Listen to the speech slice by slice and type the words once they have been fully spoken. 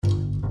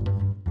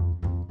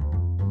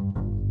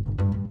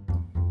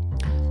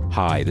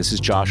Hi, this is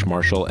Josh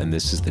Marshall, and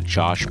this is the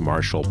Josh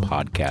Marshall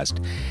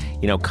Podcast.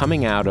 You know,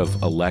 coming out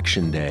of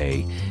Election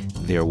Day,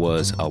 there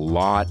was a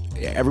lot.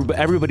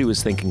 Everybody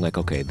was thinking like,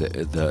 okay,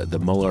 the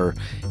Mueller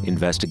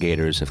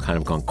investigators have kind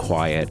of gone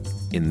quiet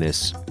in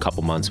this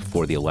couple months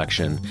before the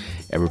election.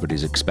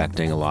 Everybody's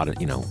expecting a lot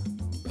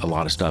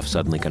of stuff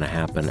suddenly going to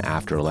happen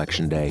after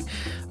Election Day.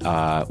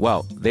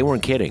 Well, they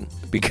weren't kidding,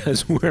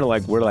 because we're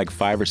like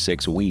 5 or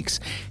 6 weeks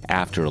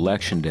after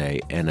Election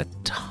Day, and a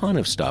ton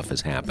of stuff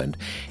has happened.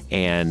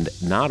 And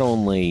not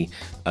only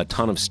a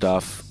ton of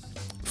stuff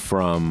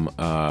from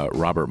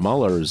Robert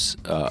Mueller's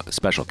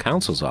special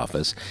counsel's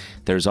office,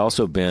 there's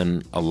also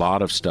been a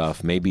lot of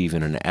stuff, maybe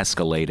even an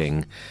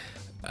escalating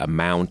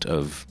amount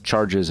of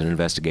charges and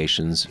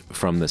investigations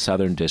from the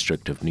Southern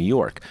District of New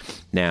York.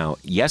 Now,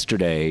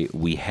 yesterday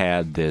we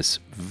had this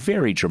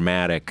very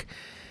dramatic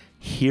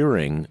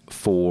hearing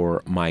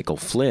for Michael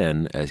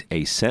Flynn,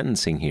 a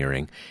sentencing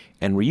hearing,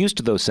 and we're used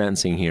to those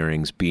sentencing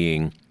hearings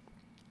being,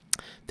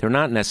 they're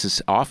not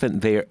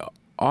necessarily,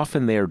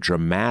 often they're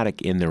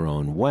dramatic in their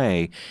own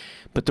way,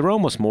 but they're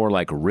almost more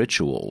like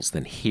rituals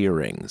than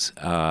hearings.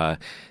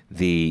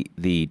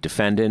 The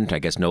defendant, I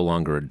guess no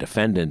longer a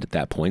defendant at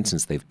that point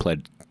since they've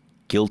pled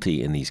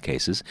guilty in these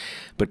cases,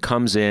 but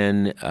comes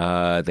in,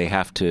 they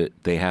have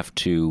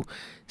to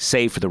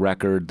say for the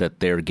record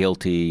that they're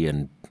guilty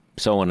and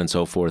so on and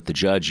so forth. The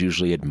judge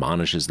usually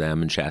admonishes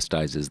them and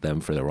chastises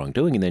them for their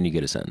wrongdoing, and then you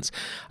get a sentence.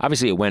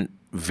 Obviously, it went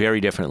very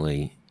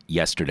differently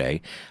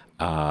yesterday.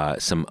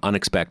 Some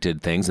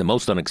unexpected things. The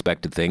most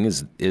unexpected thing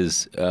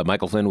is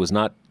Michael Flynn was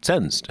not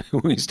sentenced.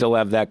 We still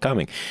have that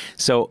coming.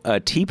 So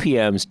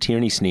TPM's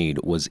Tierney Sneed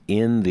was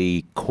in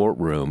the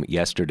courtroom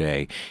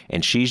yesterday,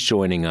 and she's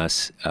joining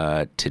us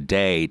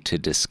today to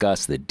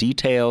discuss the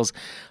details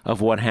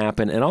of what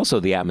happened and also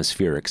the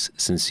atmospherics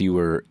since you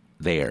were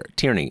there.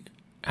 Tierney,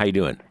 how you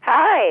doing?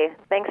 Hi.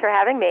 Thanks for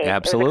having me.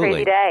 Absolutely. It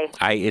was a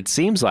crazy day. It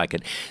seems like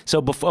it.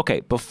 So,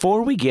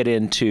 before we get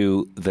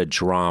into the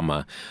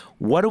drama,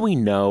 what do we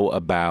know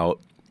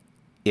about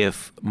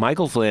if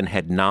Michael Flynn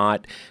had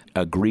not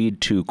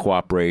agreed to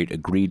cooperate,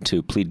 agreed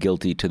to plead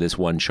guilty to this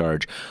one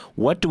charge?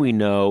 What do we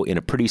know in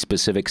a pretty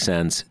specific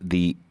sense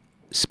the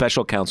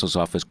special counsel's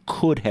office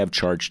could have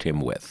charged him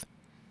with?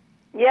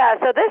 Yeah,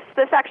 so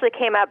this actually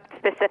came up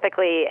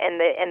specifically in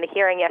the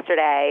hearing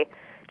yesterday.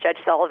 Judge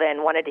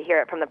Sullivan wanted to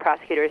hear it from the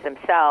prosecutors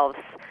themselves,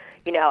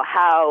 you know,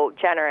 how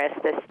generous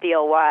this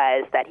deal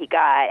was that he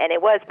got. And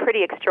it was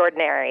pretty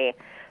extraordinary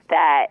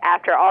that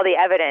after all the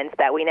evidence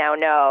that we now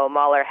know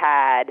Mueller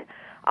had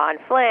on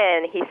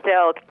Flynn, he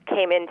still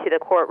came into the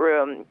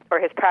courtroom, or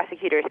his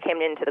prosecutors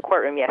came into the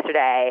courtroom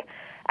yesterday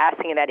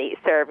asking that he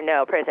serve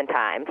no prison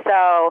time.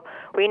 So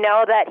we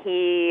know that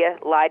he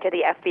lied to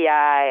the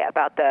FBI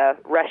about the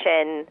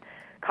Russian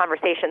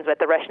conversations with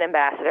the Russian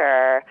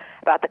ambassador,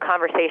 about the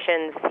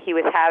conversations he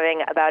was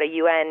having about a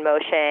UN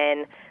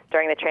motion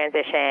during the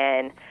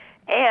transition.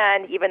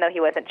 And even though he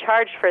wasn't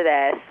charged for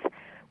this,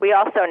 we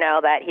also know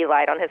that he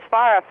lied on his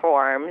FARA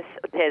forms,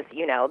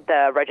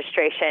 the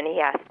registration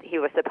he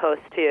was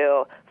supposed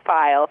to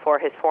file for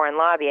his foreign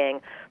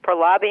lobbying, for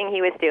lobbying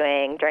he was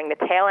doing during the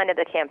tail end of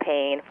the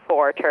campaign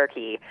for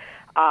Turkey.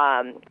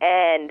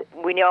 And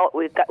we know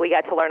we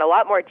got to learn a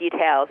lot more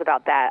details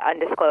about that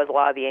undisclosed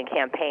lobbying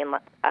campaign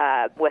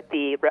with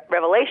the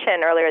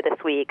revelation earlier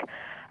this week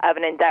of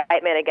an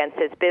indictment against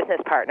his business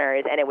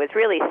partners, and it was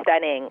really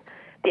stunning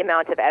the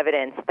amount of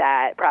evidence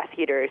that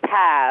prosecutors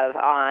have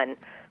on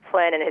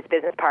Flynn and his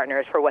business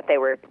partners for what they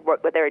were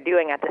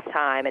doing at this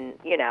time, and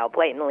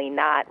blatantly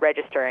not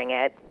registering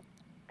it.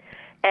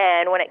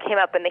 And when it came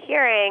up in the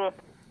hearing,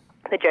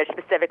 the judge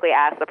specifically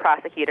asked the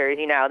prosecutors,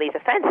 these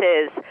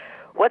offenses,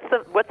 what's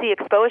the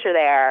exposure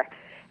there?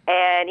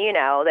 And,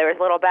 there was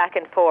a little back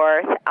and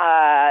forth,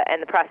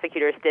 and the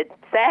prosecutors did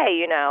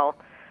say,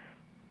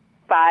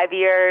 5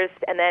 years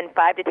and then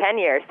 5 to 10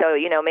 years. So,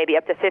 maybe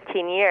up to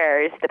 15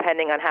 years,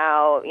 depending on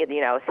how,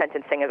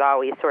 sentencing is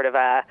always sort of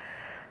a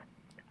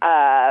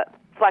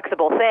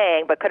flexible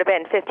thing, but could have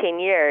been 15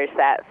 years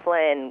that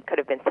Flynn could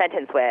have been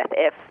sentenced with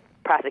if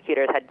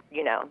prosecutors had,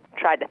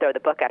 tried to throw the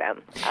book at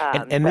him.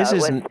 And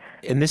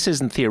this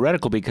isn't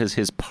theoretical, because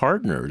his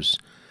partners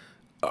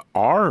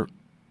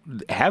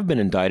have been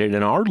indicted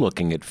and are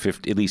looking at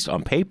at least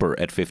on paper,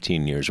 at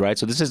 15 years, right?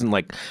 So this isn't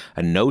like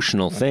a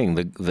notional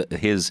thing.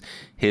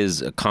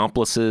 His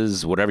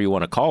accomplices, whatever you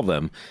want to call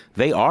them,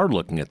 they are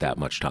looking at that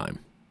much time.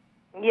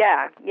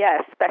 Yeah,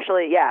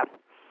 especially,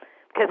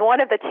 because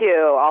one of the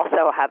two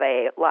also have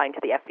a lying to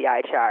the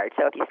FBI charge.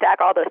 So if you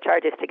stack all those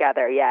charges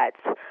together,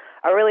 it's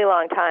a really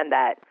long time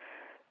that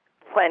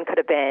Flynn could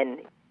have been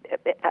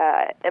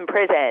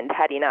imprisoned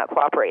had he not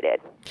cooperated.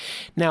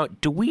 Now,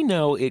 do we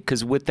know it?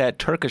 Because with that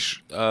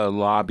Turkish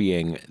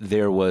lobbying,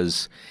 there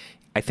was,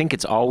 I think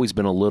it's always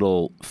been a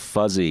little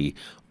fuzzy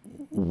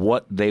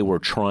what they were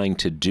trying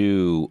to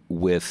do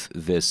with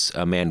this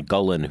man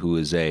Gulen, who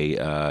is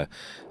a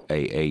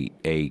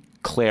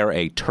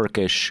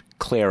Turkish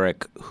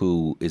cleric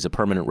who is a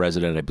permanent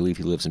resident. I believe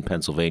he lives in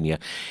Pennsylvania.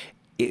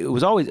 it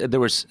was always, there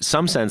was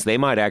some sense they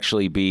might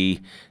actually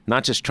be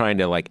not just trying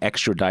to like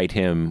extradite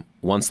him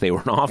once they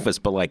were in office,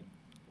 but like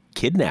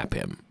kidnap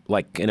him,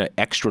 like in an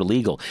extra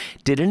legal.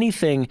 Did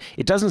anything,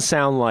 it doesn't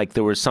sound like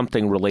there was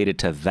something related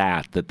to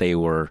that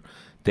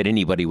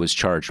anybody was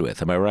charged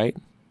with. Am I right?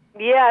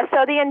 Yeah,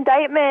 so the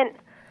indictment,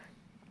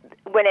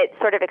 when it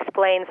sort of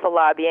explains the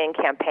lobbying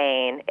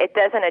campaign, it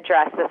doesn't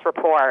address this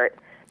report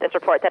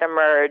that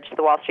emerged,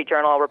 the Wall Street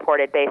Journal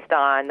reported based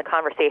on the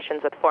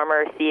conversations with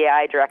former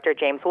CAI Director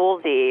James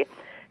Woolsey,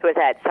 who was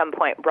at some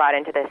point brought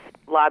into this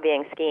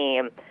lobbying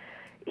scheme.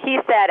 He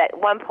said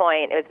at one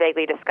point, it was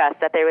vaguely discussed,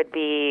 that there would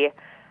be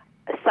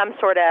some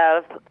sort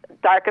of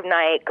dark of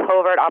night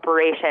covert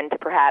operation to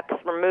perhaps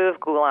remove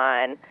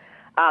Gulen.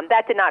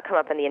 That did not come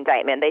up in the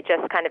indictment. They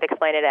just kind of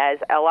explained it as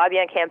a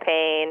lobbying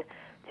campaign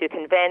to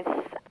convince,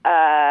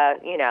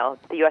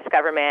 the U.S.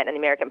 government and the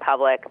American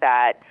public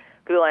that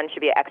Gulen should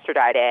be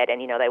extradited,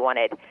 and, they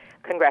wanted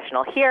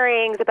congressional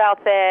hearings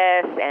about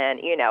this and,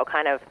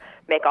 kind of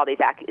make all these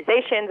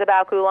accusations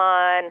about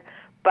Gulen,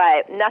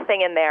 but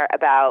nothing in there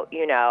about,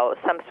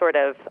 some sort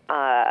of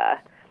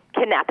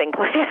kidnapping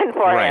plan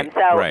for him.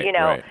 So,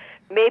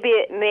 maybe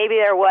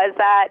there was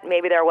that,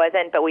 maybe there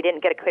wasn't, but we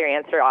didn't get a clear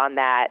answer on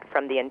that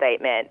from the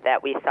indictment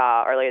that we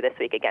saw earlier this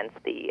week against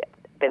the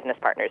business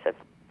partners of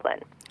Flynn.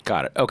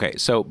 Got it. Okay,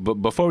 so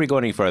before we go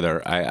any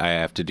further, I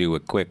have to do a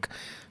quick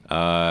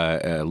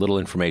little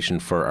information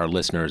for our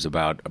listeners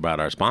about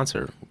our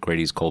sponsor,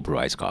 Grady's Cold Brew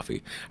Iced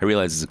Coffee. I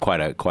realize this is quite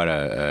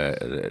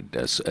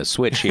a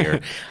switch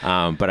here,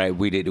 but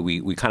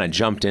we kind of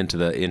jumped into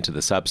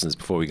the substance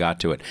before we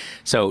got to it.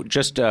 So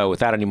just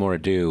without any more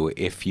ado,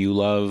 if you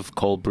love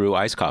cold brew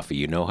iced coffee,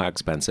 you know how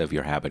expensive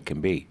your habit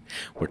can be.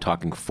 We're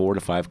talking 4 to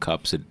 5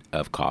 cups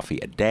of coffee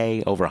a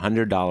day, over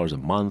 $100 a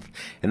month,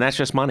 and that's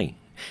just money.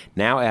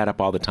 Now add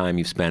up all the time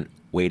you've spent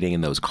waiting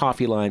in those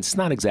coffee lines. It's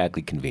not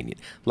exactly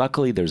convenient.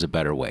 Luckily, there's a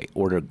better way.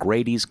 Order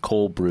Grady's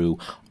Cold Brew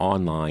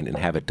online and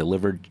have it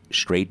delivered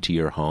straight to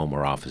your home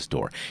or office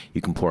door.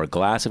 You can pour a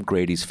glass of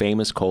Grady's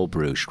famous cold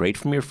brew straight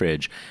from your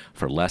fridge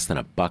for less than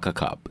 $1 a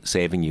cup,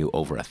 saving you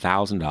over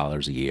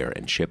 $1,000 a year,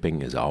 and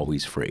shipping is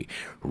always free.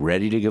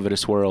 Ready to give it a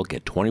swirl?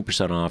 Get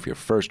 20% off your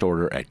first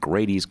order at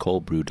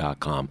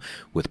Grady'sColdBrew.com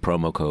with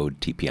promo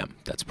code TPM.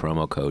 That's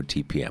promo code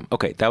TPM.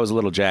 Okay, that was a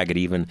little jagged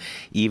even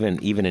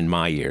in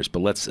my ears,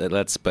 but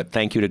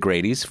thank you to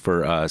Grady's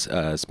for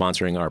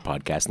sponsoring our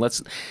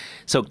podcast.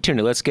 So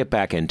Tierney, let's get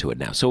back into it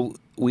now. So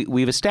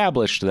we've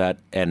established that,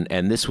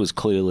 and this was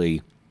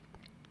clearly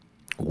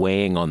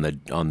weighing on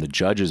the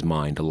judge's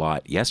mind a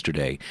lot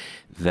yesterday,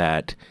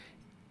 that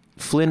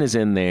Flynn is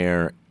in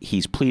there.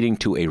 He's pleading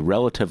to a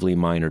relatively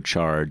minor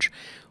charge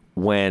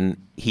when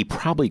he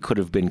probably could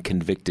have been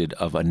convicted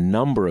of a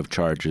number of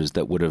charges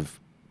that would have,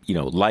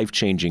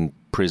 life-changing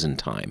prison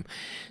time.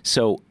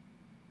 So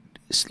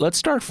let's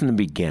start from the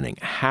beginning.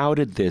 How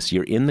did this,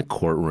 you're in the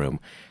courtroom,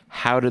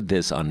 how did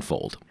this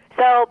unfold?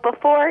 So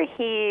before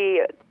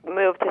he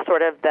moved to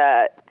sort of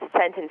the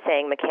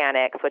sentencing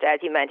mechanics, which, as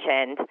you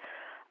mentioned,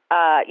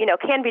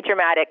 can be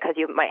dramatic because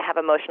you might have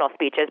emotional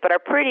speeches, but are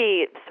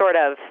pretty sort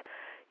of,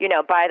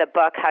 by the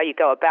book how you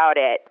go about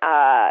it.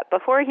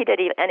 Before he did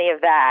any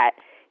of that,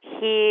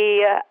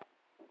 he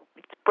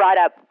brought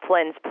up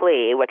Flynn's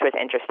plea, which was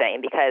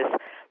interesting because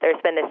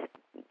there's been this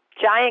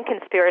giant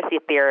conspiracy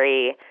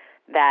theory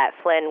that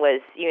Flynn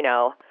was,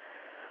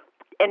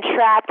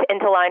 entrapped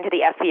into lying to the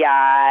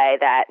FBI,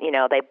 that,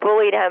 they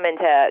bullied him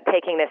into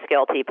taking this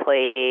guilty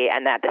plea,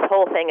 and that this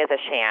whole thing is a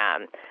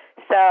sham.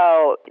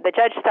 So the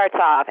judge starts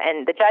off,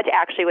 and the judge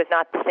actually was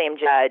not the same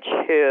judge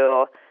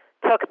who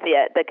took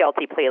the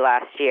guilty plea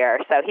last year.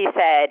 So he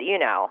said,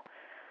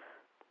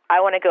 I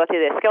want to go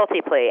through this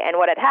guilty plea. And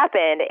what had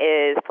happened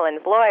is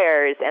Flynn's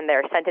lawyers, in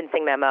their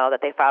sentencing memo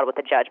that they filed with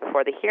the judge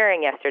before the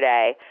hearing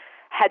yesterday,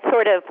 had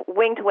sort of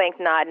winked,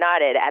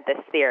 nodded at this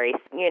theory,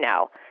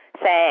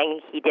 saying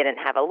he didn't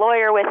have a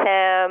lawyer with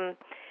him,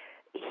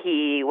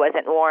 he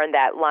wasn't warned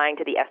that lying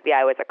to the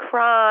FBI was a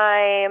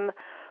crime.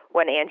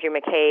 When Andrew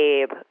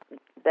McCabe,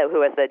 who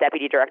was the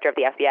deputy director of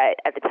the FBI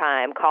at the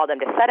time, called him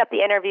to set up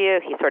the interview,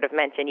 he sort of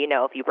mentioned,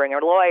 if you bring a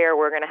lawyer,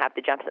 we're going to have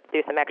to jump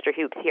through some extra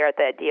hoops here at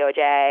the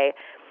DOJ.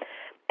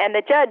 And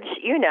the judge,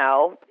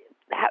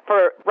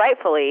 for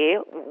rightfully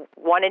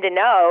wanted to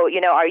know,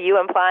 are you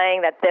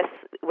implying that this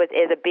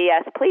is a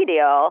BS plea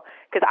deal?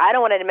 Because I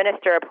don't want to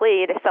administer a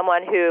plea to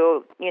someone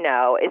who,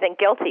 isn't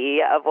guilty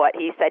of what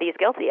he said he's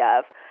guilty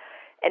of.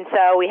 And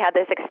so we had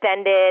this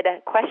extended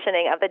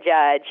questioning of the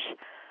judge,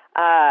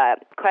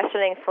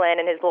 questioning Flynn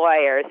and his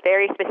lawyers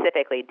very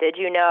specifically. Did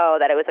you know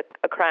that it was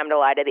a crime to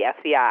lie to the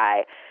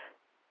FBI?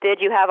 Did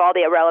you have all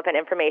the relevant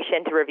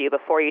information to review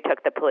before you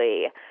took the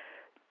plea?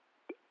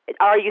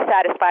 Are you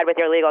satisfied with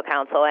your legal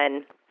counsel?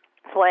 And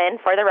Flynn,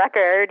 for the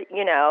record,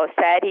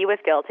 said he was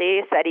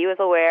guilty, said he was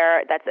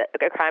aware that's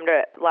a crime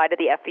to lie to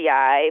the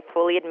FBI,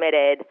 fully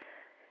admitted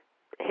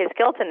his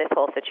guilt in this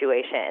whole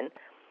situation.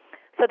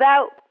 So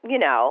that,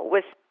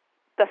 was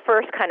the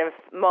first kind of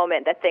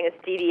moment that things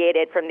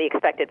deviated from the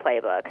expected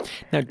playbook.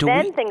 Now,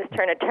 things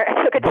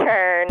took a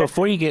turn.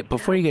 Before you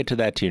get to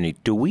that, Tierney,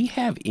 do we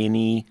have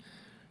any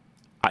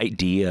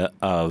idea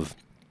of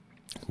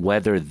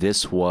whether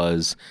this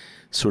was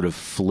sort of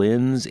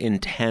Flynn's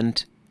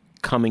intent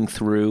coming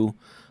through,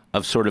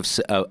 of sort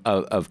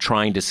of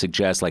trying to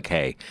suggest like,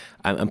 hey,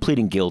 I'm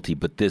pleading guilty,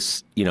 but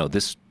this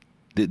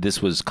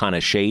was kind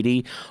of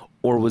shady,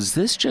 or was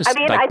this just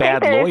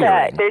bad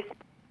lawyering?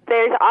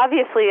 There's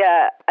obviously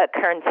a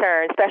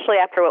concern, especially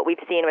after what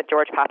we've seen with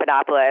George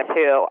Papadopoulos,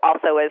 who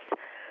also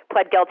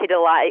pled guilty to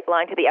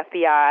lying to the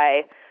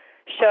FBI,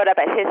 showed up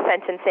at his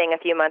sentencing a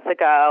few months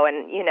ago,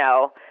 and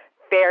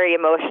very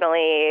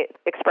emotionally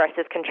expressed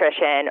his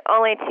contrition,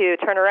 only to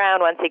turn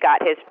around once he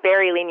got his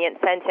very lenient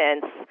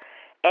sentence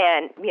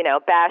and,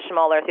 bash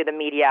Mueller through the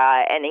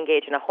media and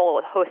engage in a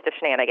whole host of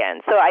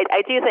shenanigans. So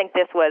I do think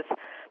this was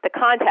the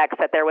context,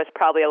 that there was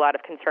probably a lot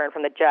of concern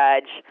from the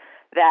judge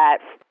that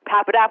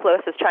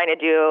Papadopoulos was trying to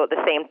do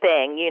the same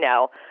thing,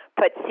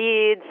 put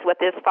seeds with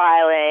this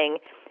filing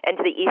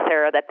into the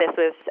ether that this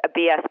was a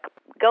BS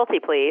guilty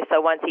plea.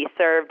 So once he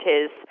served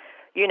his,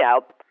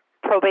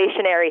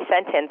 probationary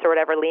sentence or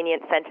whatever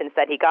lenient sentence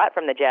that he got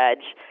from the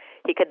judge,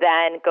 he could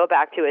then go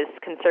back to his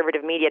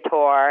conservative media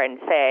tour and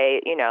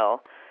say,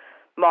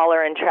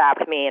 Mueller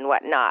entrapped me and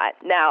whatnot.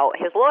 Now,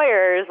 his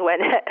lawyers, when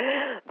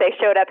they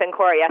showed up in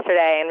court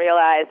yesterday and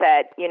realized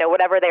that,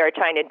 whatever they were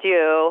trying to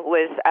do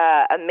was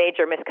a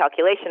major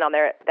miscalculation on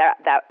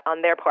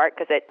their part,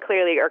 because it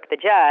clearly irked the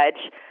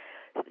judge,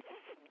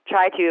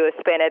 try to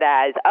spin it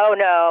as, oh,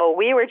 no,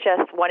 we were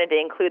just wanted to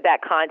include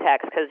that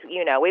context because,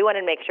 we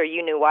wanted to make sure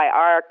you knew why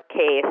our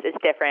case is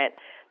different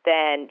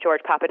than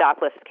George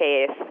Papadopoulos'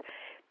 case,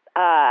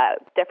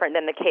 different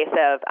than the case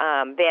of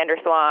Van der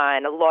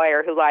Swan, a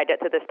lawyer who lied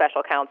to the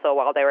special counsel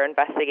while they were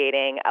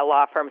investigating a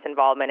law firm's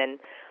involvement in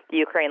the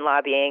Ukraine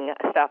lobbying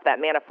stuff that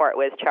Manafort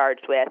was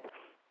charged with.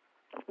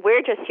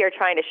 We're just here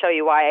trying to show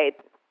you why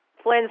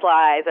Flynn's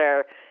lies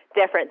are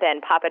different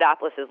than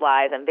Papadopoulos'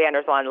 lies and Van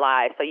der Swan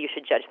lies, so you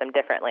should judge them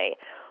differently.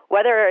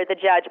 Whether the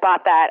judge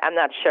bought that, I'm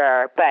not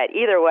sure, but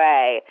either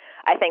way,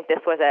 I think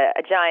this was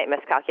a giant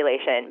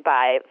miscalculation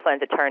by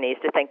Flynn's attorneys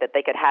to think that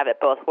they could have it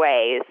both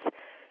ways,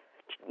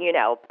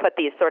 put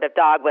these sort of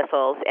dog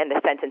whistles in the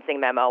sentencing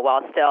memo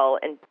while still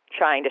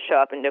trying to show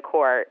up into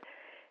court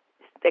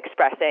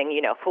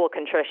expressing, full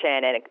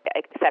contrition and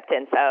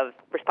acceptance of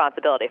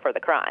responsibility for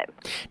the crime.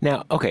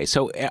 Now, okay,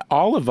 so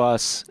all of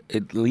us,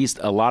 at least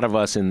a lot of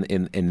us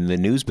in the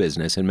news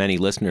business, and many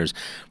listeners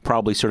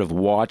probably sort of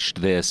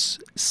watched this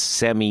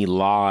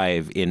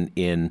semi-live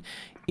in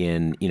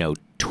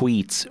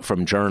tweets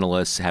from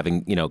journalists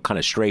having, kind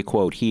of stray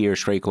quote here,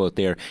 stray quote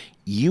there.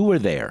 You were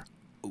there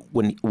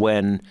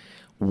when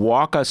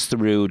walk us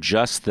through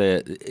just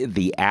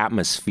the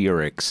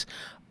atmospherics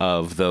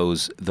of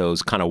those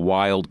kind of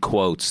wild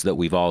quotes that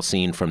we've all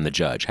seen from the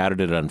judge. How did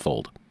it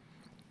unfold?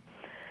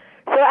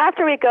 So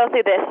after we go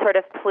through this sort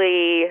of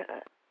plea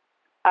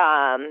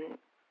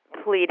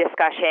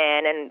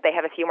discussion, and they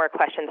have a few more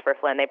questions for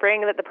Flynn, they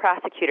bring the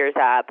prosecutors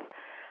up,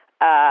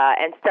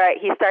 and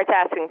he starts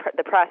asking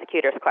the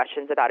prosecutors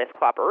questions about his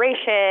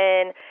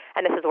cooperation,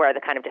 and this is where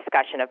the kind of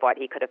discussion of what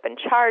he could have been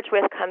charged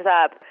with comes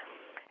up.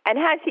 And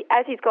as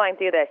he's going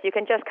through this, you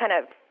can just kind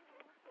of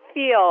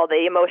feel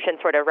the emotion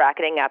sort of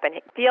racketing up and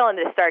feel him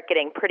to start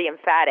getting pretty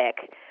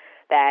emphatic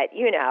that,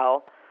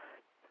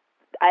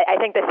 I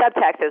think the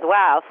subtext is,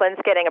 wow, Flynn's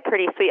getting a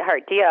pretty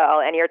sweetheart deal,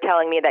 and you're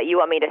telling me that you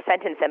want me to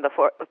sentence him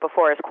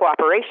before his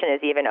cooperation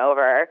is even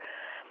over.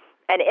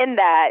 And in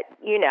that,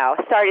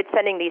 started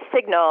sending these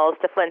signals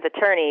to Flynn's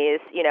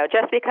attorneys,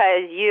 just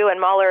because you and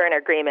Mueller are in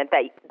agreement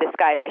that this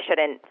guy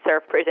shouldn't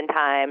serve prison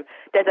time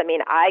doesn't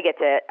mean I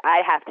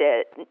have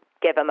to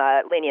give him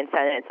a lenient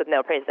sentence with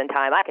no prison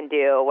time. I can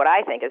do what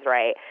I think is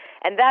right.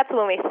 And that's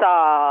when we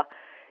saw,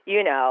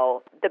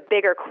 the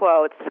bigger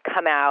quotes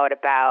come out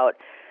about,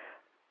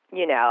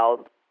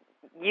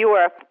 you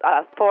were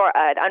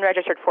an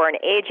unregistered foreign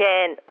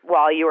agent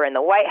while you were in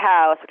the White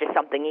House, which is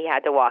something he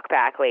had to walk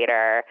back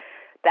later.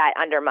 That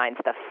undermines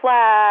the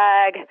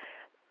flag.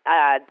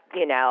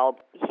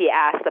 He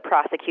asked the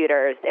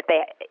prosecutors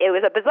it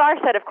was a bizarre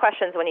set of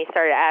questions when he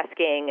started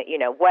asking,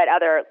 what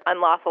other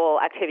unlawful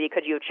activity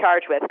could you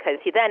charge with? Because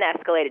he then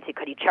escalated to,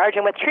 could you charge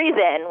him with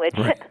treason? Which,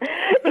 right.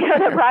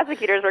 The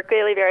prosecutors were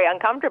clearly very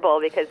uncomfortable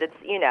because it's,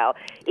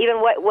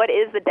 even what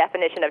is the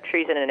definition of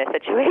treason in a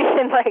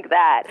situation like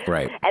that?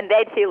 Right. And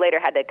they too later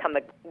had to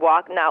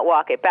not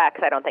walk it back,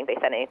 because I don't think they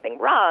said anything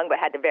wrong, but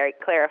had to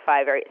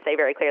say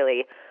very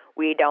clearly,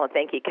 we don't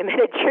think he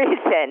committed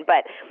treason.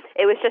 But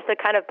it was just a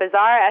kind of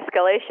bizarre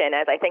escalation,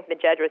 as I think the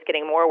judge was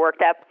getting more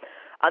worked up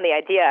on the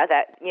idea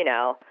that,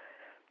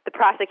 the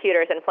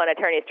prosecutors and Flynn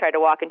attorneys tried to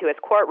walk into his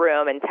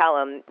courtroom and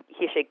tell him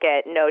he should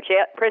get no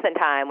prison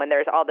time when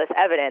there's all this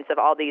evidence of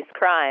all these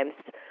crimes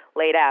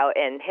laid out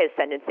in his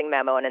sentencing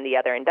memo and in the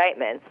other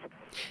indictments.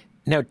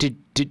 Now, do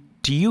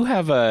you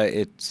have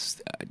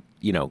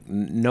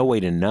no way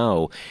to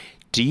know,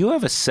 do you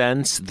have a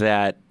sense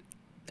that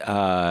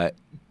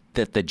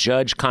that the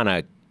judge kind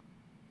of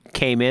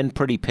came in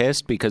pretty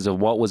pissed because of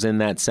what was in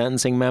that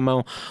sentencing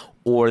memo,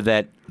 or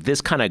that this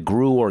kind of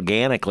grew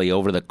organically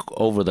over the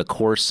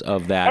course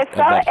of that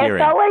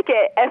hearing?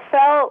 It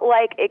felt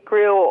like it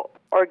grew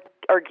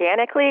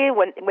organically.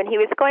 When he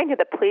was going to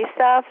the police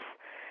stuff,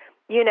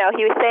 he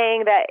was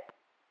saying that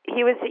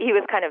he was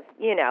kind of,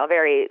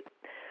 very,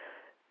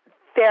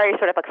 very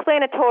sort of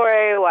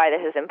explanatory why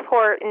this is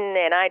important,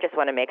 and I just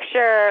want to make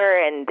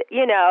sure. And,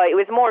 it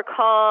was more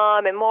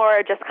calm and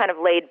more just kind of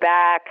laid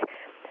back.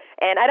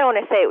 And I don't want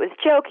to say it was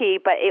jokey,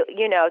 but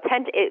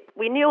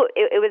we knew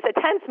it was a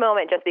tense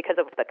moment just because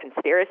of the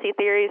conspiracy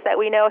theories that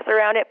we know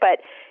surround it.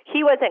 But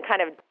he wasn't kind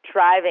of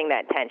driving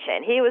that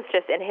tension. He was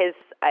just in his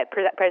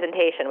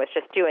presentation was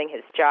just doing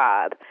his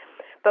job.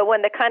 But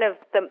when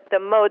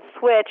the mode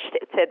switched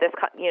to this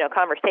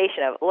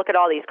conversation of look at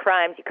all these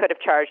crimes you could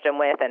have charged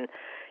him with, and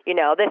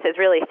this is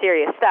really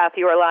serious stuff.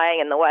 You were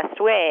lying in the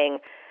West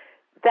Wing.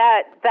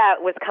 That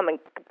was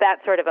coming. That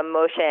sort of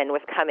emotion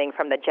was coming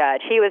from the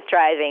judge. He was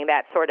driving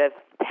that sort of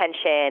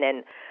tension,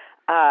 and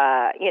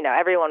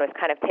everyone was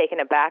kind of taken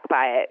aback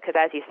by it because,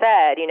 as you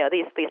said,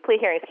 these plea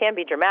hearings can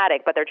be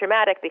dramatic, but they're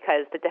dramatic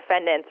because the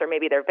defendants or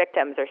maybe their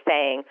victims are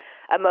saying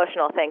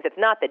emotional things. It's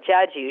not the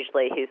judge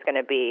usually who's going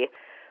to be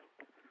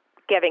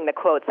giving the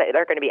quotes that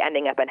they're going to be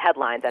ending up in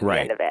headlines at the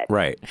end of it.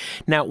 Right.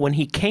 Now, when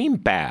he came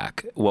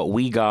back, what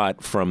we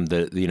got from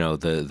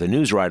the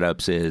news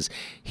write-ups is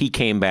he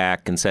came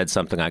back and said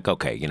something like,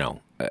 okay,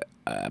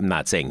 I'm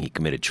not saying he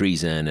committed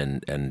treason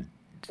and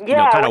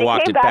kind of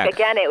walked it back. When he came back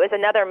again, it was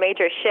another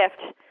major shift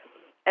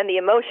in the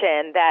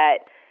emotion that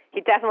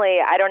he definitely,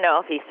 I don't know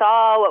if he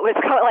saw what was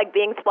like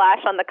being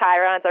splashed on the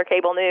Chirons or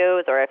cable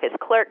news, or if his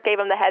clerk gave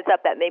him the heads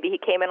up that maybe he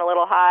came in a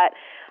little hot,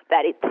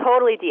 that it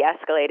totally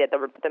de-escalated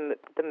the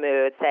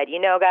mood, said,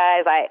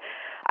 guys,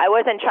 I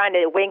wasn't trying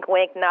to wink,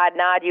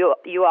 nod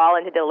you all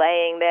into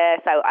delaying this.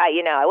 I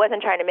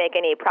wasn't trying to make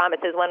any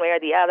promises one way or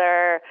the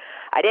other.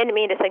 I didn't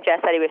mean to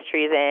suggest that he was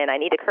treason. I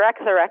need to correct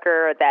the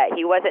record that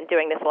he wasn't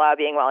doing this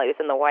lobbying while he was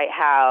in the White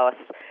House.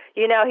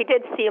 He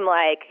did seem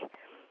like,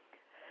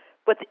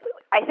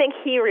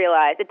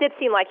 it did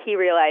seem like he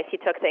realized he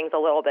took things a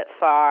little bit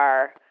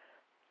far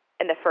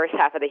in the first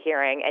half of the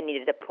hearing and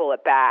needed to pull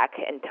it back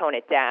and tone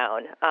it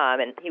down.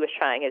 And he was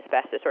trying his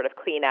best to sort of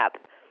clean up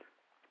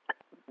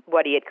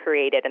what he had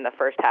created in the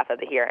first half of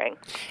the hearing.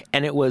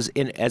 And it was,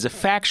 as a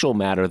factual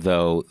matter,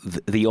 though,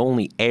 the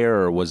only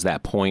error was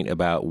that point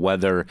about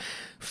whether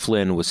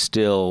Flynn was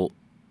still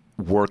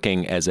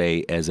working as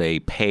a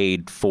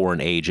paid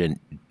foreign agent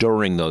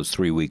during those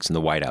 3 weeks in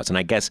the White House. And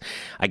I guess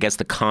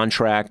the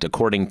contract,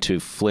 according to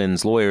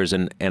Flynn's lawyers,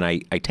 and I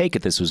take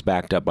it this was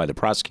backed up by the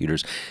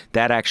prosecutors,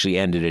 that actually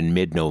ended in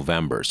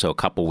mid-November, so a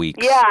couple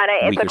weeks. Yeah,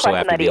 and it's a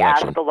question that he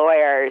asked the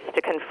lawyers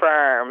to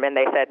confirm, and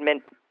they said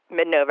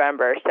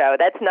mid-November. So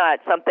that's not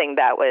something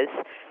that was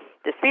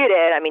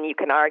disputed. I mean, you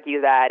can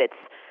argue that it's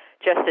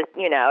just,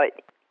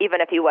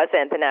 even if he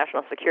wasn't the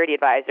national security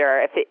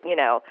advisor, if it,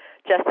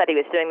 just that he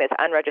was doing this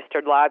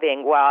unregistered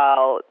lobbying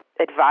while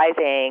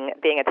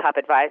being a top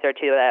advisor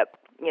to a,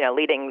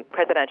 leading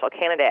presidential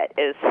candidate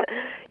is,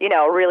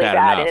 really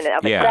bad in and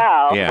of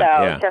itself.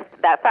 Just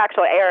that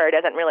factual error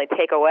doesn't really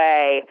take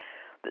away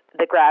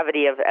the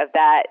gravity of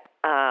that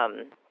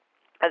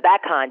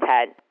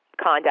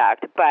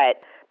conduct.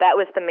 But that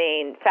was the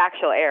main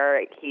factual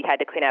error he had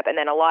to clean up. And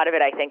then a lot of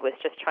it, I think, was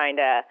just trying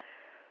to,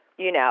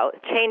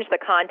 change the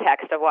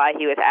context of why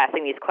he was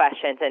asking these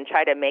questions and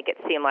try to make it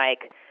seem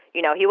like,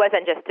 he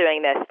wasn't just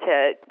doing this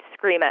to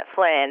scream at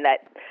Flynn,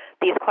 that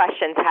these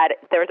questions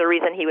there was a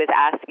reason he was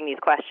asking these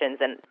questions,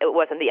 and it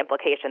wasn't the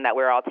implication that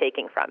we're all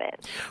taking from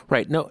it.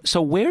 Right. No.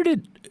 So where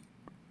did,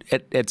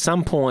 at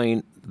some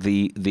point,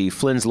 the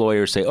Flynn's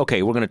lawyers say,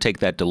 okay, we're going to take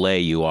that delay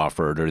you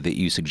offered or that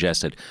you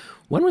suggested?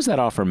 When was that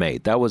offer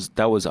made? That was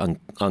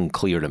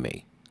unclear to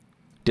me.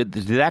 Did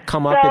that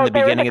come up in the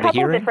beginning of the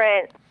hearing?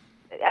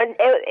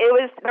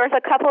 There was a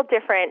couple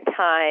different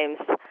times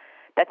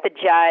that the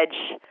judge,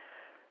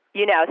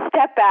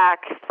 stepped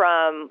back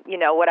from,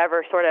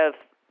 whatever sort of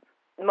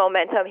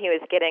momentum he was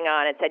getting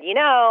on and said, you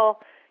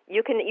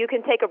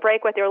can take a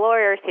break with your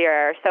lawyers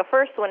here. So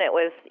first, when it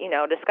was,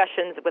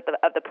 discussions of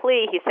the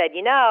plea, he said,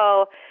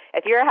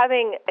 if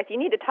you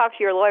need to talk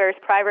to your lawyers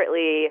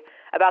privately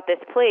about this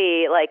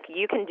plea,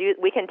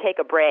 we can take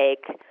a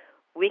break.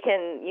 We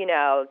can,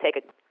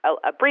 take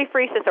a brief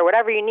recess or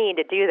whatever you need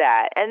to do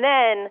that. And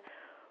then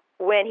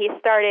when he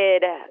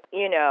started,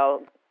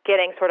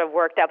 getting sort of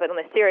worked up on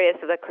the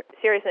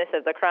seriousness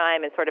of the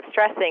crime and sort of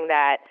stressing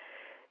that,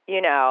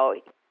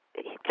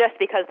 just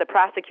because the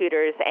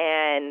prosecutors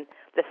and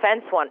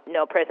defense want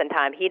no prison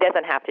time, he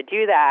doesn't have to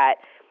do that.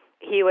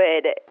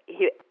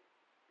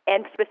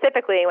 And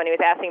specifically when he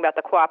was asking about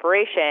the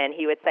cooperation,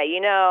 he would say,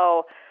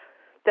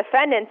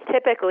 defendants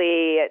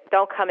typically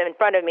don't come in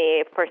front of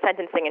me for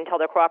sentencing until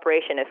their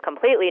cooperation is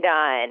completely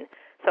done,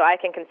 so I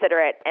can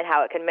consider it and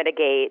how it can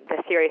mitigate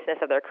the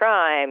seriousness of their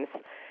crimes.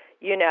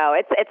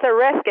 It's a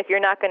risk if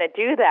you're not going to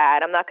do that.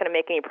 I'm not going to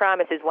make any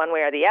promises one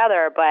way or the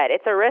other, but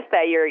it's a risk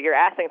that you're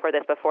asking for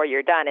this before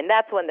you're done. And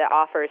that's when the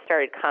offers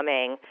started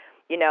coming.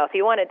 If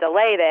you want to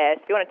delay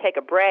this, if you want to take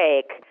a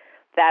break,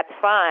 that's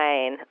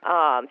fine.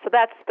 So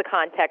that's the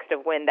context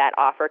of when that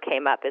offer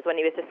came up, is when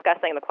he was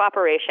discussing the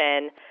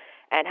cooperation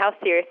and how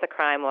serious the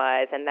crime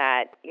was, and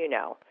that,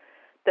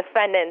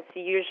 defendants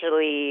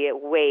usually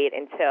wait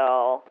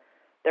until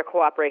their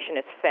cooperation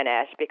is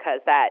finished because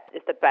that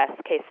is the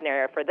best case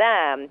scenario for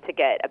them to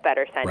get a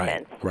better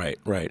sentence.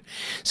 Right.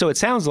 So it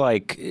sounds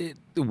like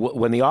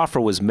when the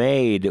offer was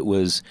made, it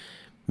was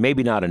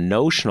maybe not a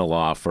notional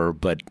offer,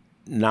 but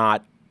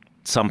not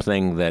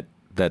something that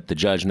the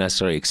judge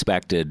necessarily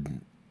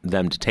expected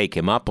them to take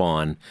him up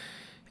on.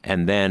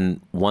 And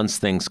then once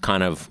things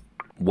kind of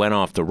went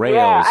off the rails.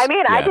 Yeah, I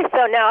mean, I just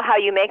don't know how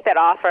you make that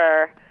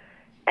offer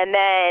and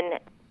then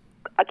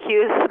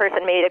accuse the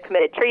person maybe of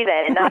committed treason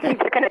and not think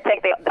they're going to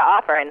take the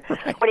offer. And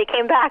when he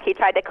came back, he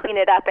tried to clean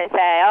it up and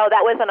say, oh,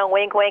 that wasn't a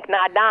wink, wink,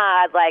 nod,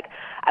 nod. Like,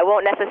 I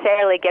won't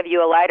necessarily give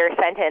you a lighter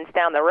sentence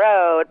down the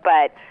road,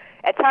 but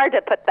it's hard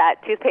to put that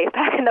toothpaste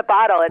back in the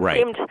bottle. It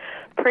seemed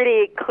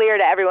pretty clear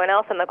to everyone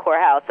else in the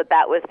courthouse that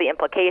that was the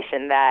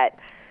implication, that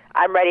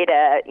I'm ready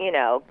to,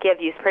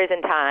 give you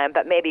prison time,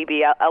 but maybe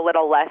be a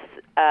little less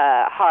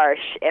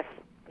harsh if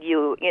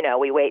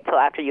we wait till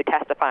after you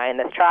testify in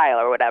this trial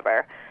or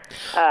whatever.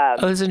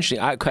 That's interesting.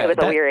 It was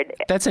weird.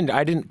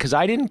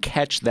 I didn't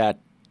catch that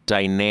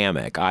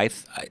dynamic.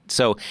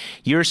 So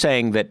you're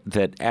saying that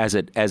as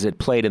it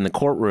played in the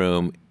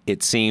courtroom,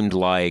 it seemed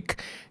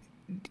like,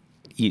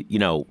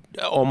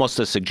 almost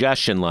a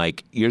suggestion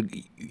like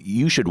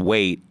you should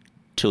wait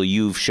till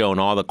you've shown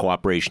all the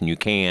cooperation you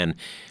can,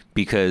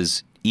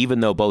 because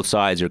even though both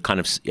sides are kind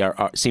of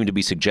seem to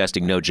be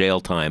suggesting no jail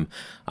time,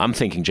 I'm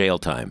thinking jail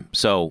time.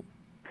 So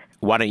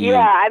why don't you? Yeah,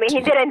 I mean, he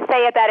didn't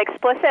say it that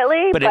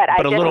explicitly, but I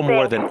a little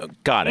more than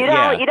got it.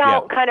 You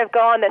don't kind of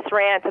go on this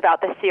rant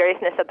about the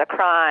seriousness of the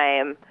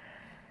crime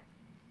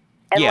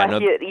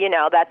unless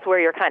that's where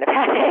you're kind of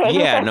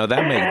heading. Yeah, no,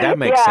 that makes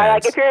sense. Yeah,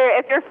 like if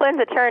you're Flynn's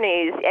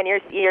attorneys and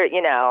you're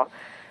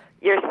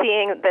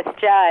seeing this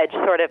judge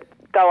sort of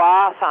go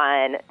off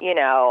on,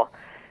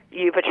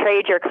 you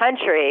betrayed your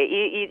country.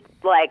 You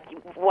like,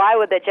 why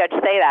would the judge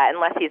say that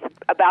unless he's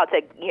about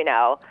to,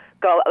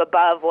 go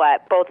above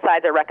what both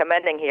sides are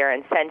recommending here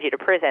and send you to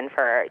prison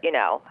for,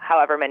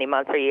 however many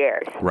months or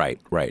years.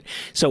 Right.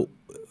 So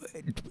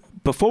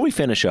before we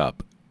finish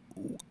up,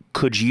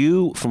 could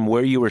you, from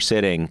where you were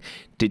sitting,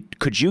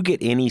 could you get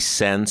any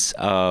sense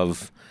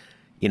of,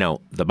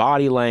 the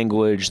body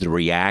language, the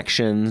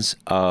reactions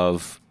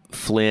of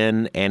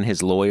Flynn and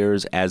his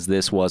lawyers as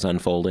this was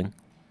unfolding?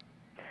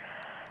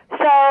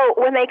 So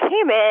when they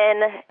came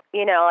in,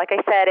 like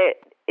I said,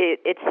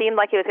 it seemed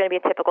like it was going to be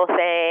a typical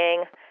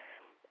thing.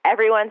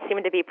 Everyone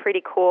seemed to be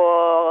pretty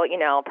cool.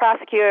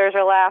 Prosecutors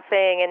are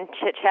laughing and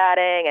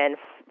chit-chatting, and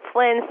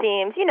Flynn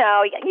seems, you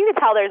can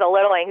tell there's a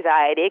little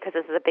anxiety because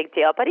this is a big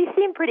deal, but he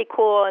seemed pretty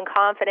cool and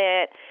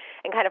confident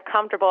and kind of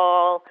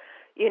comfortable.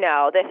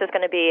 This is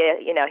going to be,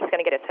 he's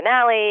going to get his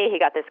finale. He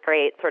got this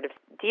great sort of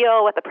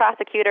deal with the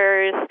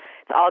prosecutors.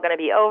 It's all going to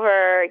be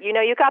over. You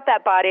got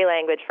that body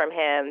language from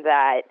him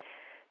that,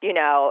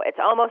 it's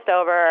almost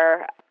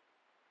over.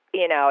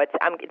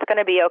 It's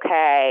going to be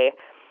okay.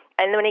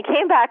 And when he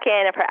came back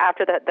in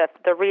after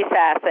the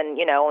recess and,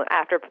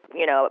 after,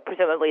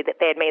 presumably that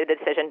they had made the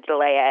decision to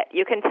delay it,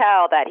 you can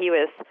tell that he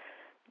was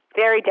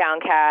very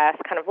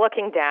downcast, kind of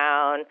looking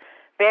down,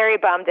 very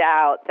bummed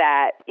out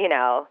that,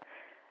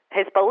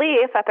 his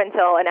belief up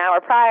until an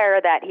hour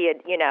prior that he had,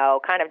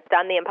 kind of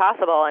done the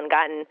impossible and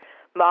gotten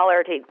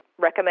Mahler to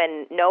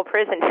recommend no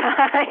prison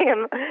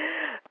time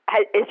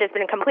has just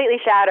been completely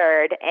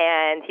shattered,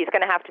 and he's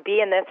going to have to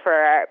be in this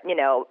for,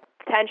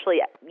 potentially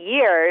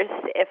years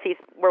if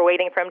we're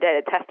waiting for him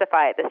to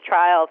testify at this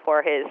trial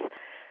for his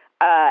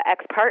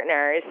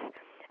ex-partners,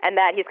 and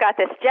that he's got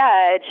this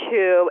judge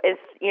who is,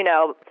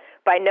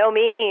 by no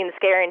means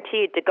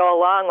guaranteed to go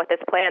along with this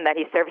plan that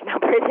he serves no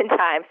prison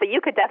time. So you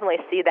could definitely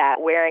see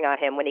that wearing on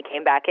him when he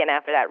came back in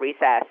after that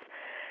recess.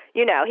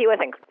 He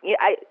wasn't.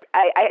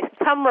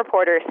 Some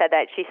reporters said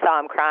that she saw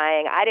him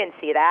crying. I didn't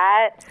see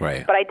that,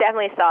 right. But I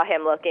definitely saw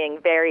him looking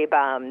very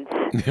bummed,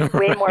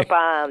 way more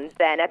bummed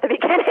than at the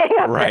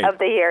beginning of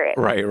the hearing.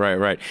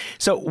 Right.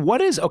 So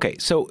what is okay?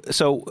 So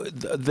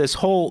this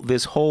whole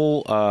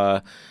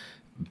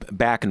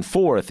back and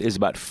forth is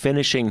about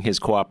finishing his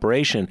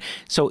cooperation.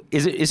 So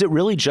is it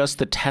really just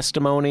the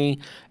testimony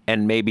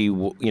and maybe,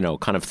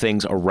 kind of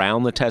things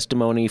around the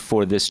testimony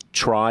for this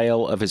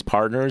trial of his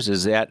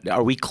partners?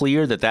 Are we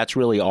clear that that's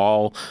really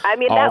all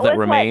that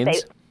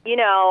remains?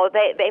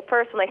 They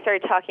first, when they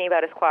started talking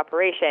about his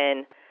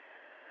cooperation,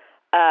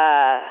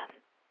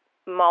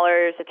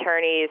 Mueller's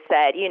attorneys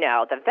said,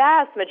 the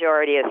vast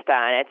majority is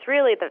done. It's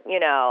really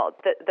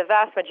the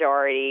vast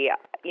majority,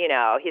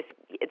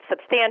 it's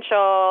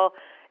substantial.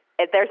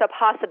 There's a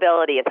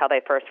possibility is how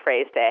they first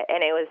phrased it.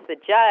 And it was the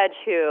judge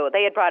who,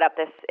 they had brought up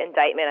this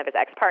indictment of his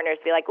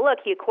ex-partners to be like, look,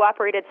 he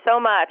cooperated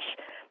so much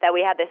that we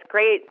had this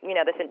great,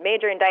 this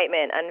major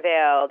indictment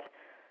unveiled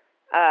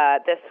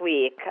this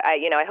week.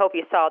 I hope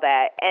you saw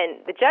that.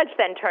 And the judge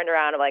then turned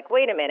around and like,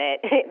 wait a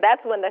minute.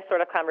 That's when this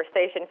sort of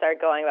conversation started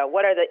going about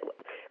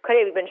could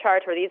he have been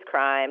charged for these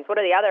crimes?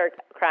 What are the other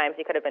crimes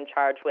he could have been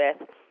charged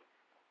with?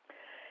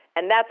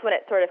 And that's when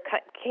it sort of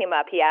came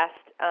up. He asked,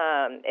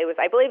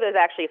 I believe it was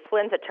actually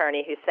Flynn's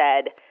attorney who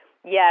said,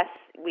 yes,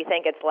 we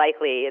think it's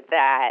likely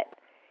that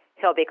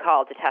he'll be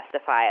called to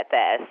testify at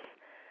this.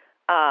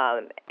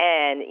 And,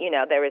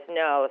 there was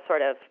no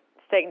sort of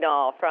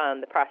signal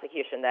from the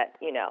prosecution that,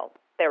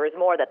 there was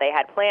more that they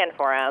had planned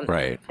for him.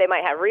 Right. They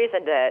might have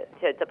reason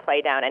to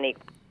play down any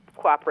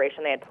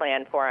cooperation they had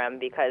planned for him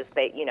because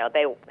they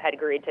had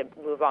agreed to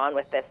move on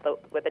with this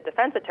with the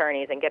defense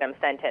attorneys and get him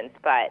sentenced.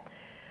 But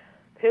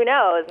who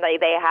knows?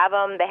 They have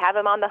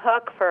him on the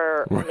hook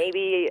for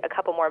maybe a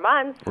couple more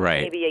months,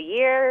 maybe a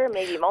year,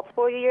 maybe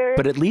multiple years.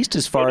 But at least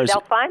as far maybe as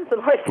they'll find some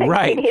more things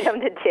they need him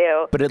to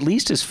do. But at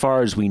least as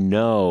far as we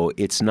know,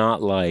 it's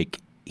not like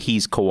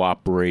he's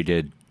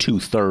cooperated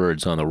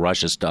 2/3 on the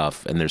Russia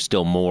stuff, and there's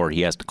still more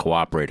he has to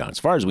cooperate on. As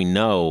far as we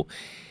know,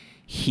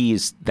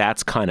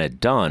 that's kind of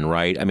done,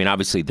 right? I mean,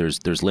 obviously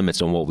there's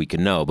limits on what we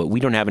can know, but we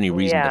don't have any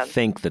reason to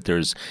think that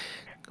there's.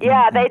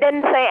 Yeah, they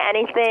didn't say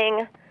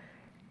anything.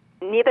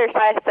 Neither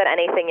side said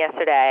anything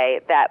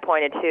yesterday that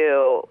pointed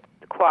to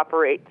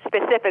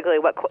specifically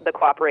what the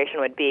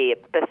cooperation would be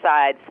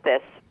besides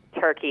this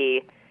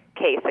Turkey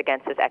case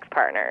against his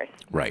ex-partners.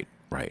 Right.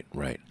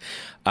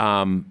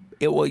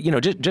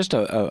 Just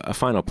a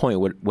final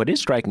point. What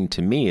is striking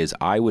to me is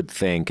I would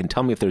think, and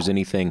tell me if there's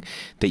anything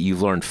that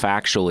you've learned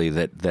factually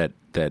that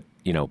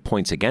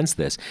points against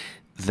this,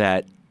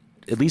 that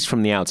at least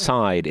from the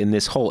outside in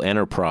this whole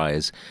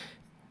enterprise,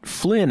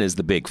 Flynn is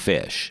the big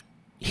fish.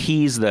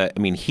 He's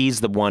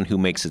the one who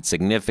makes it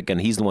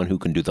significant. He's the one who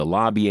can do the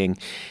lobbying.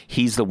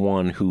 He's the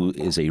one who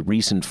is a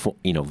recent,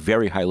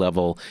 very high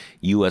level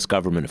U.S.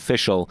 government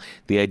official.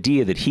 The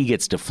idea that he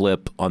gets to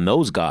flip on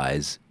those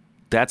guys,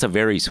 that's a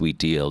very sweet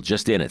deal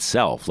just in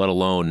itself, let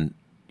alone,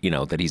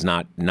 that he's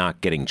not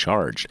getting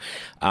charged.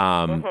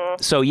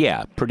 So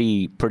yeah,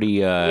 pretty sweet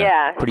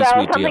deal.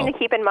 Something to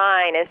keep in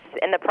mind is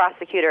in the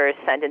prosecutor's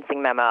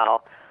sentencing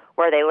memo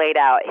where they laid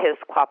out his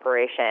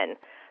cooperation.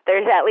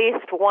 There's at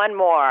least one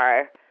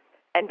more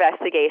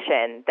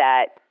investigation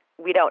that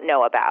we don't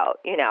know about.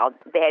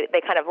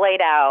 They kind of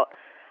laid out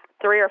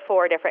 3 or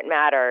 4 different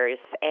matters,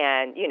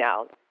 and,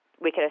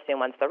 we can assume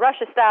one's the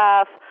Russia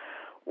stuff,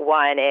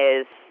 one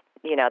is,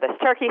 this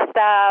Turkey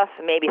stuff,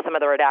 maybe some of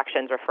the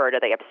redactions refer to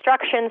the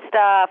obstruction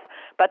stuff,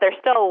 but there's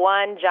still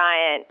one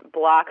giant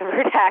block of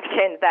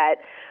redactions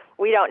that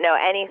we don't know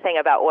anything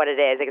about what it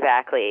is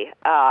exactly.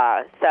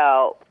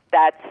 So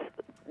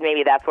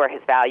maybe that's where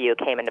his value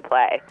came into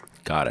play.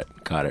 Got it.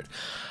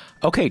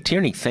 Okay,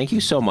 Tierney, thank you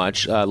so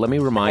much. Let me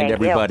remind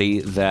everybody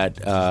that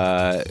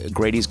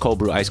Grady's Cold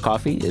Brew Iced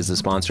Coffee is the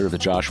sponsor of the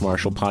Josh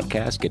Marshall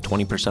podcast. Get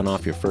 20%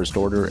 off your first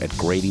order at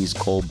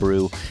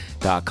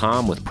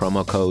Grady'sColdBrew.com with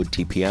promo code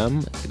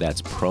TPM.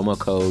 That's promo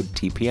code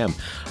TPM.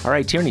 All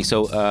right, Tierney,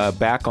 so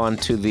back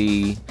onto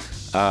the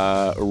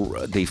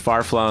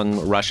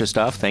far-flung Russia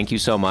stuff. Thank you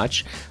so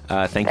much.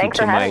 Thanks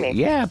for having me.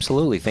 Yeah,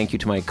 absolutely. Thank you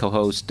to my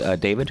co-host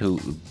David, who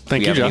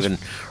we haven't even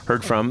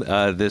heard from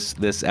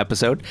this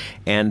episode,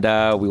 and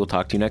we will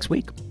talk to you next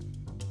week.